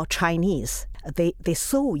 Chinese, they're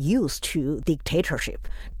so used to dictatorship.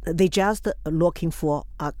 They just looking for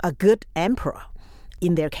a good emperor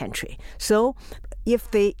in their country. So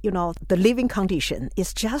if the living condition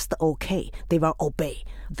is just okay, they will obey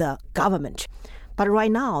the government. But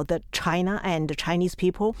right now, the China and the Chinese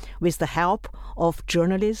people, with the help of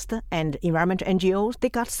journalists and environmental NGOs, they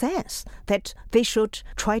got sense that they should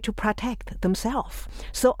try to protect themselves.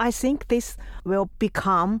 So I think this will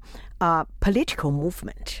become a political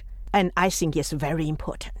movement, and I think it's very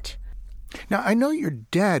important. Now, I know your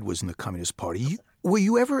dad was in the Communist Party. Were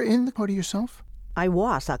you ever in the party yourself? I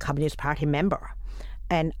was a Communist Party member,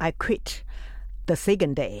 and I quit the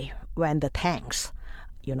second day when the tanks,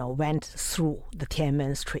 went through the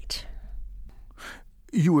Tiananmen Street.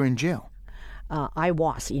 You were in jail? I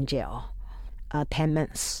was in jail 10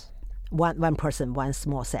 months. One person, one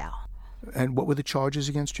small cell. And what were the charges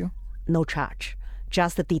against you? No charge,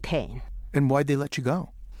 just detained. And why'd they let you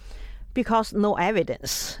go? Because no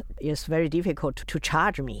evidence. It's very difficult to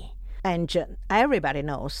charge me. And everybody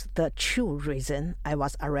knows the true reason I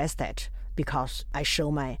was arrested, because I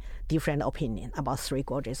show my different opinion about Three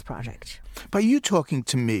Gorges Project. By you talking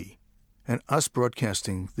to me and us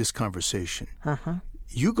broadcasting this conversation,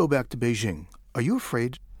 you go back to Beijing. Are you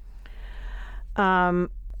afraid?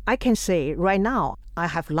 I can say right now I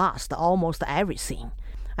have lost almost everything.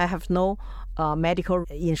 I have no medical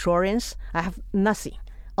insurance. I have nothing.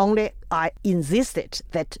 Only I insisted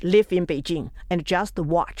that live in Beijing and just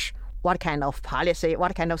watch what kind of policy,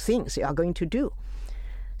 what kind of things you are going to do.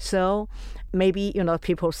 So maybe,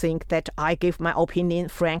 people think that I give my opinion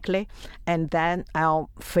frankly, and then I'll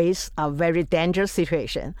face a very dangerous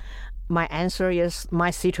situation. My answer is my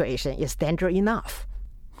situation is dangerous enough.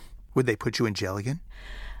 Would they put you in jail again?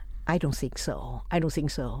 I don't think so.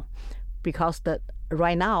 Because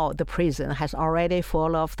right now the prison has already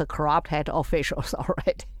full of the corrupted officials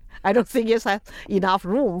already. I don't think it has enough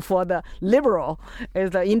room for the liberal,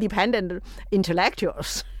 the independent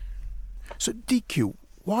intellectuals. So, DQ,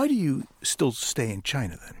 why do you still stay in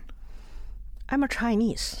China then? I'm a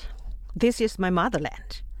Chinese. This is my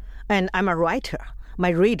motherland. And I'm a writer. My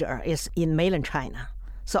reader is in mainland China.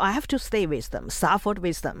 So I have to stay with them, suffer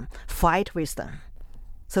with them, fight with them.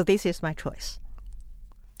 So this is my choice.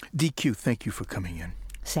 DQ, thank you for coming in.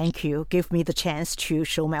 Thank you. Give me the chance to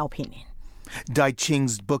show my opinion. Dai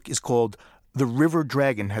Qing's book is called The River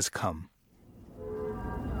Dragon Has Come.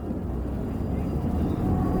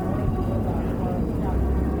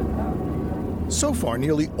 So far,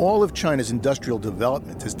 nearly all of China's industrial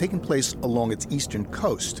development has taken place along its eastern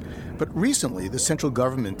coast. But recently, the central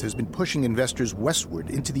government has been pushing investors westward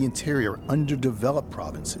into the interior, underdeveloped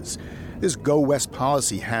provinces. This Go West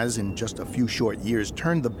policy has, in just a few short years,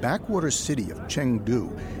 turned the backwater city of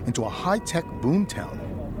Chengdu into a high-tech boomtown.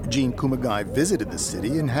 Jean Kumagai visited the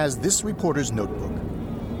city and has this reporter's notebook.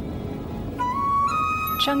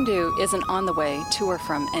 Chengdu isn't on the way to or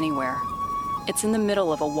from anywhere. It's in the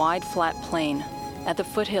middle of a wide, flat plain at the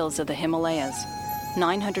foothills of the Himalayas,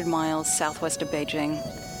 900 miles southwest of Beijing,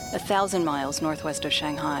 1,000 miles northwest of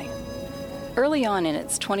Shanghai. Early on in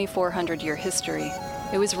its 2,400-year history,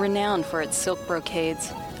 it was renowned for its silk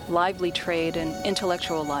brocades, lively trade, and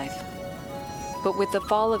intellectual life. But with the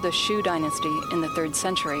fall of the Shu dynasty in the 3rd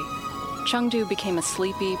century, Chengdu became a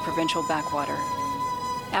sleepy provincial backwater.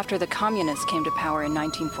 After the communists came to power in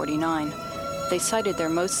 1949, they cited their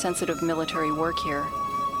most sensitive military work here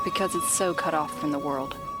because it's so cut off from the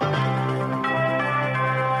world.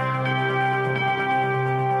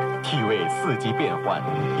 体味四季变换，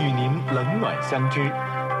与您冷暖相知。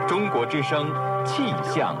中国之声气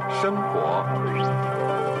象生活。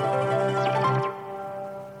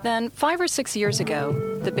 Then, 5 or 6 years ago,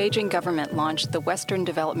 the Beijing government launched the Western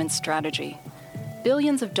Development Strategy.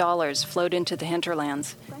 Billions of dollars flowed into the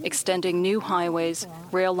hinterlands, extending new highways,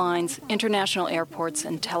 rail lines, international airports,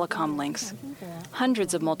 and telecom links.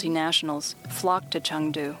 Hundreds of multinationals flocked to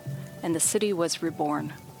Chengdu, and the city was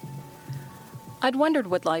reborn. I'd wondered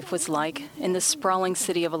what life was like in this sprawling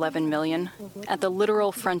city of 11 million, at the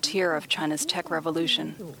literal frontier of China's tech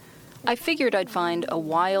revolution. I figured I'd find a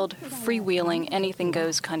wild, freewheeling,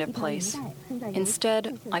 anything-goes kind of place.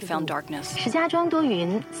 Instead, I found darkness.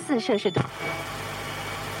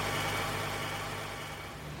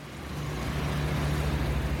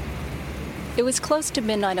 It was close to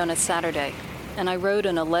midnight on a Saturday, and I rode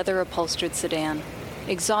in a leather-upholstered sedan,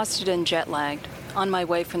 exhausted and jet-lagged, on my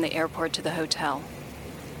way from the airport to the hotel.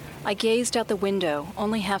 I gazed out the window,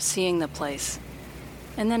 only half seeing the place.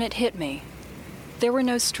 And then it hit me. There were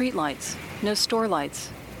no streetlights, no store lights,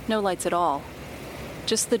 no lights at all.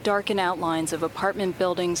 Just the darkened outlines of apartment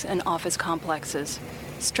buildings and office complexes,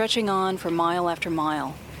 stretching on for mile after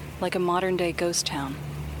mile, like a modern-day ghost town.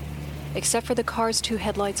 Except for the car's 2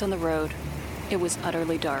 headlights on the road, it was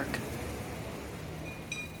utterly dark.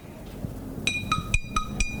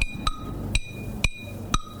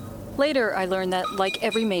 Later, I learned that, like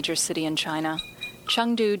every major city in China,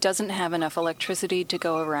 Chengdu doesn't have enough electricity to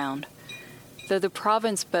go around. Though the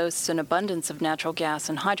province boasts an abundance of natural gas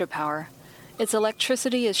and hydropower, its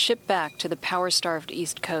electricity is shipped back to the power-starved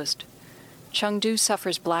East Coast. Chengdu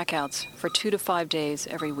suffers blackouts for 2 to 5 days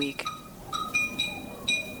every week.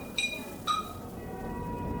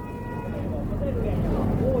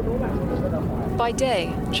 By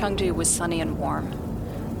day, Chengdu was sunny and warm.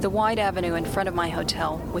 The wide avenue in front of my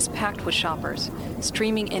hotel was packed with shoppers,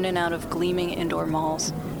 streaming in and out of gleaming indoor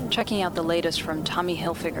malls, checking out the latest from Tommy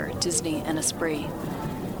Hilfiger, Disney, and Esprit.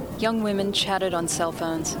 Young women chatted on cell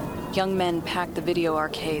phones. Young men packed the video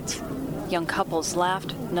arcades. Young couples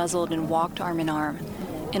laughed, nuzzled, and walked arm in arm,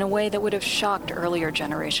 in a way that would have shocked earlier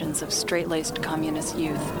generations of straight-laced communist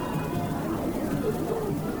youth.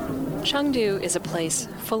 Chengdu is a place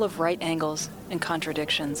full of right angles and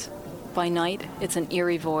contradictions. By night, it's an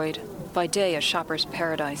eerie void. By day, a shopper's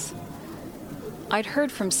paradise. I'd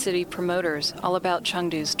heard from city promoters all about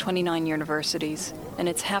Chengdu's 29 universities and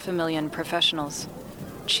its 500,000 professionals.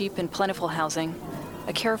 Cheap and plentiful housing,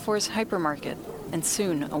 a Carrefour's hypermarket, and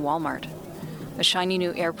soon a Walmart. A shiny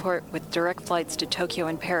new airport with direct flights to Tokyo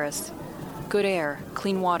and Paris. Good air,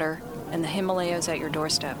 clean water, and the Himalayas at your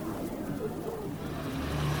doorstep.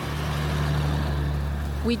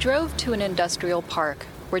 We drove to an industrial park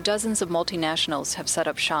where dozens of multinationals have set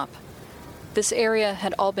up shop. This area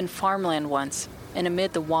had all been farmland once, and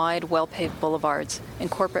amid the wide, well-paved boulevards and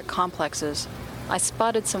corporate complexes, I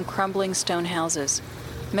spotted some crumbling stone houses,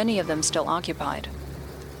 many of them still occupied.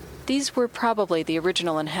 These were probably the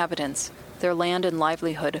original inhabitants, their land and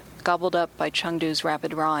livelihood gobbled up by Chengdu's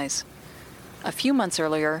rapid rise. A few months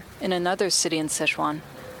earlier, in another city in Sichuan,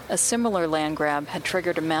 a similar land grab had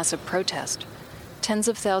triggered a massive protest. Tens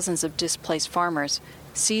of thousands of displaced farmers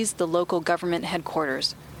seized the local government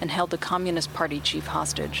headquarters and held the Communist Party chief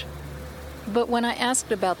hostage. But when I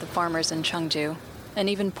asked about the farmers in Chengdu, and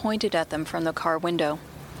even pointed at them from the car window,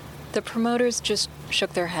 the promoters just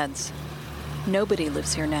shook their heads. Nobody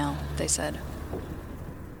lives here now, they said.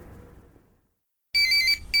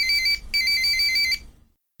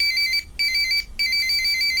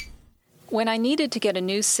 When I needed to get a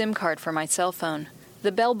new SIM card for my cell phone,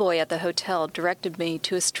 the bellboy at the hotel directed me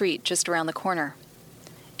to a street just around the corner.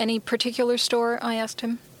 Any particular store? I asked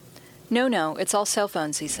him. No, it's all cell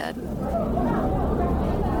phones, he said.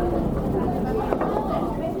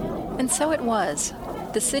 And so it was.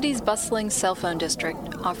 The city's bustling cell phone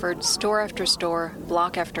district offered store after store,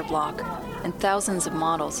 block after block, and thousands of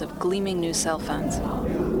models of gleaming new cell phones.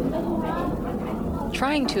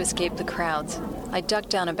 Trying to escape the crowds, I ducked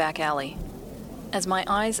down a back alley. As my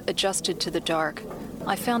eyes adjusted to the dark,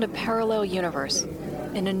 I found a parallel universe,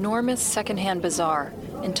 an enormous secondhand bazaar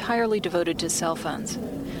entirely devoted to cell phones.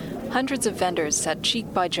 Hundreds of vendors sat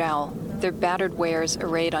cheek by jowl, their battered wares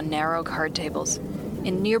arrayed on narrow card tables.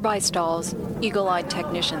 In nearby stalls, eagle-eyed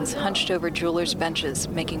technicians hunched over jewelers' benches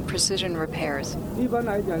making precision repairs. The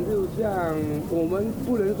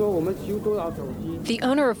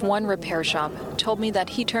owner of one repair shop told me that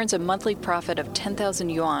he turns a monthly profit of 10,000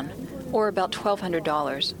 yuan, or about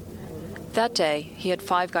 $1,200. That day, he had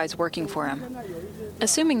 5 guys working for him.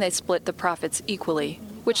 Assuming they split the profits equally,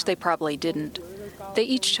 which they probably didn't, they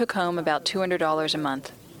each took home about $200 a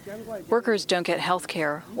month. Workers don't get health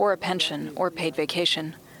care, or a pension, or paid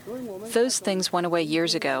vacation. Those things went away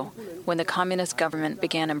years ago, when the communist government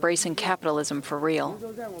began embracing capitalism for real.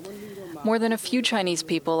 More than a few Chinese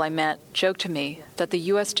people I met joked to me that the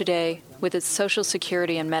U.S. today, with its Social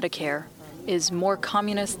Security and Medicare, is more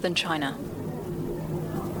communist than China.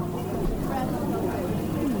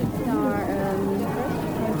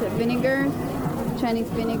 Vinegar, Chinese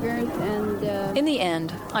vinegars, and... In the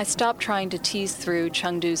end, I stopped trying to tease through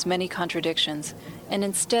Chengdu's many contradictions and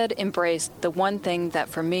instead embraced the one thing that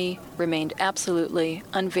for me remained absolutely,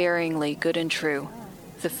 unvaryingly good and true: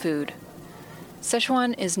 the food.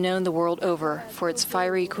 Sichuan is known the world over for its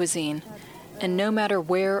fiery cuisine, and no matter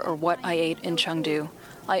where or what I ate in Chengdu,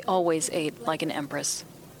 I always ate like an empress.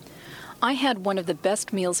 I had one of the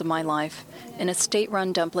best meals of my life in a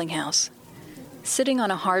state-run dumpling house. Sitting on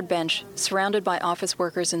a hard bench, surrounded by office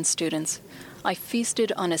workers and students, I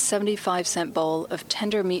feasted on a 75-cent bowl of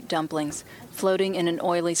tender meat dumplings floating in an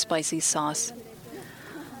oily, spicy sauce.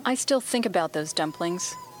 I still think about those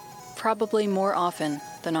dumplings, probably more often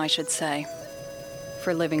than I should say.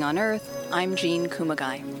 For Living on Earth, I'm Jean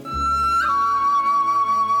Kumagai.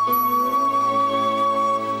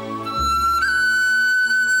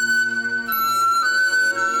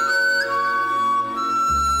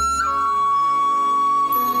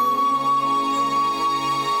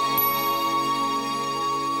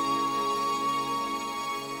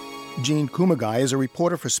 Jean Kumagai is a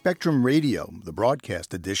reporter for Spectrum Radio, the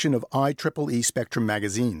broadcast edition of IEEE Spectrum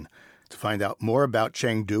magazine. To find out more about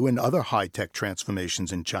Chengdu and other high-tech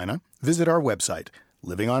transformations in China, visit our website,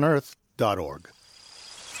 livingonearth.org.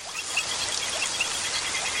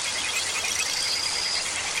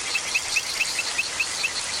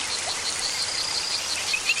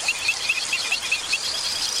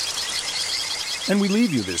 And we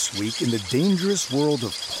leave you this week in the dangerous world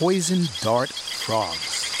of poison dart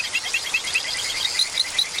frogs.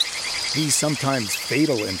 These sometimes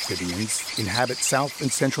fatal amphibians inhabit South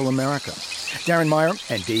and Central America. Darren Meyer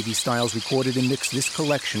and Davey Stiles recorded and mixed this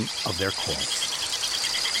collection of their calls.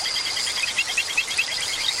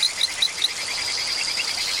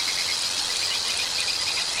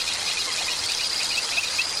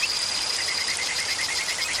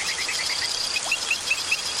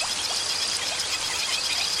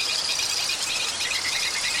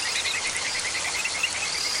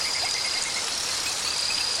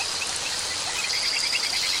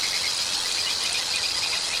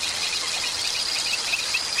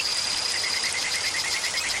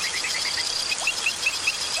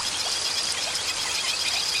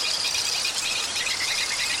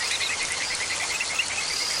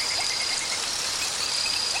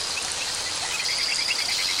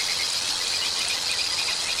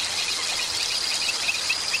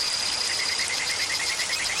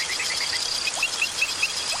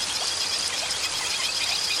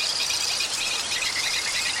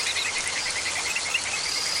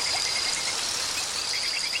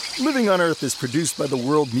 Living on Earth is produced by the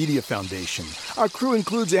World Media Foundation. Our crew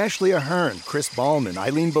includes Ashley Ahern, Chris Ballman,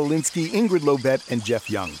 Eileen Bolinsky, Ingrid Lobet, and Jeff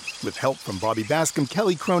Young, with help from Bobby Bascom,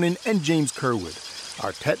 Kelly Cronin, and James Kerwood.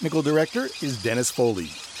 Our technical director is Dennis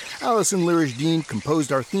Foley. Allison Lirish-Dean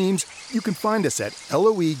composed our themes. You can find us at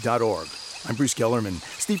LOE.org. I'm Bruce Gellerman.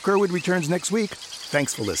 Steve Kerwood returns next week.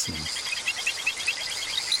 Thanks for listening.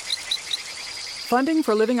 Funding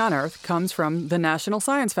for Living on Earth comes from the National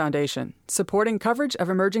Science Foundation, supporting coverage of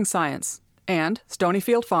emerging science, and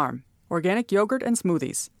Stonyfield Farm, organic yogurt and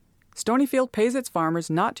smoothies. Stonyfield pays its farmers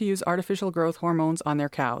not to use artificial growth hormones on their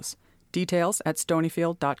cows. Details at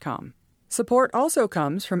stonyfield.com. Support also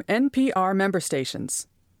comes from NPR member stations,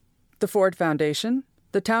 the Ford Foundation,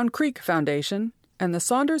 the Town Creek Foundation, and the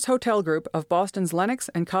Saunders Hotel Group of Boston's Lenox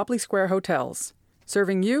and Copley Square hotels,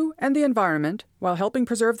 serving you and the environment while helping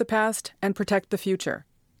preserve the past and protect the future.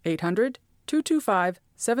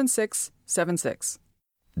 800-225-7676.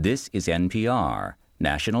 This is NPR,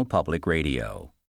 National Public Radio.